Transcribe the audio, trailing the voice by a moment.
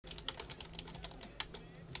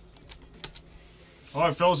All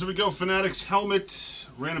right, fellas, here we go. Fanatics helmet,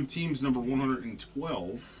 random teams number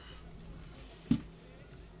 112.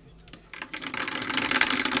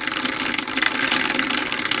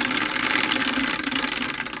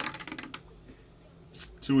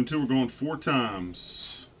 Two and two, we're going 4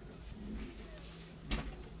 times.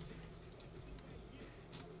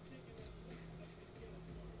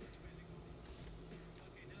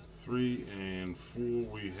 Three and 4,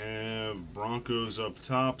 we have Broncos up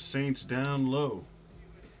top, Saints down low.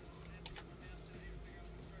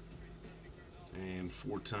 And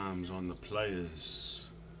 4 times on the players.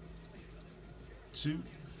 2,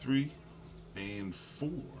 3, and 4.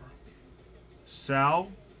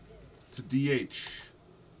 Sal to DH.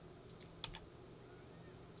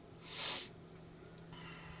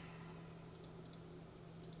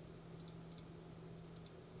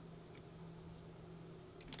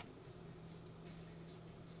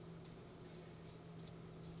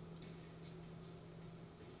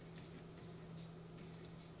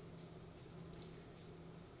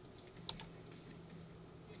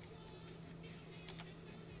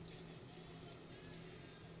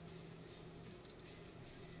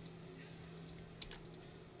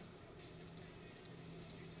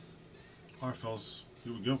 All right, fellas,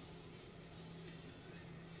 here we go.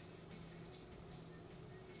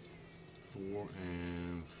 4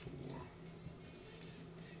 and 4.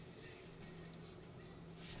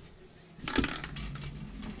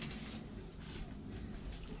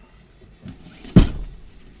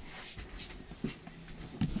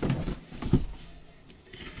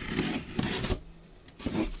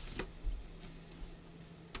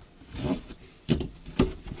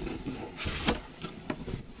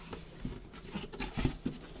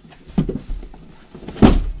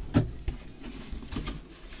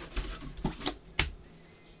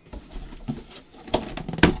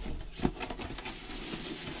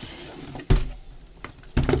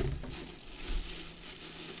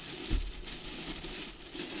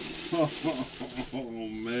 Oh,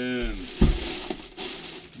 man.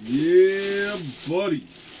 Yeah, buddy.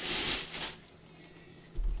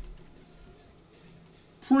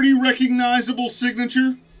 Pretty recognizable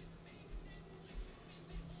signature.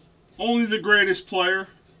 Only the greatest player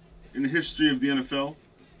in the history of the NFL.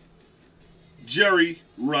 Jerry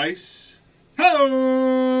Rice.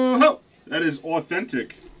 Ho! Ho! That is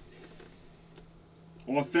authentic.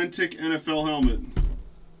 Authentic NFL helmet.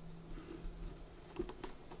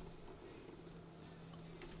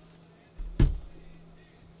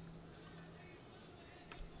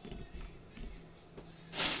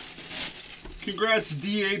 Congrats,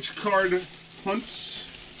 DH card hunts.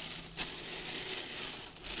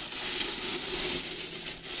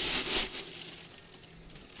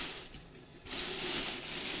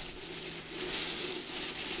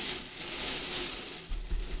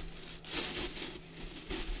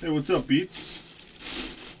 Hey, what's up, Beats?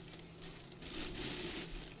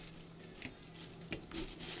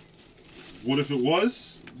 What if it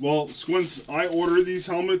was? Well, Squints, I order these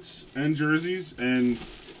helmets and jerseys, and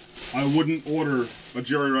I wouldn't order a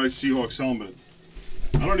Jerry Rice Seahawks helmet.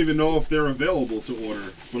 I don't even know if they're available to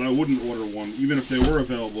order, but I wouldn't order one, even if they were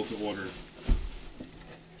available to order.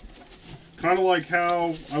 Kind of like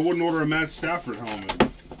how I wouldn't order a Matt Stafford helmet.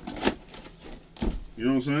 You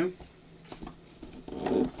know what I'm saying?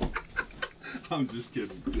 I'm just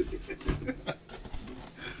kidding.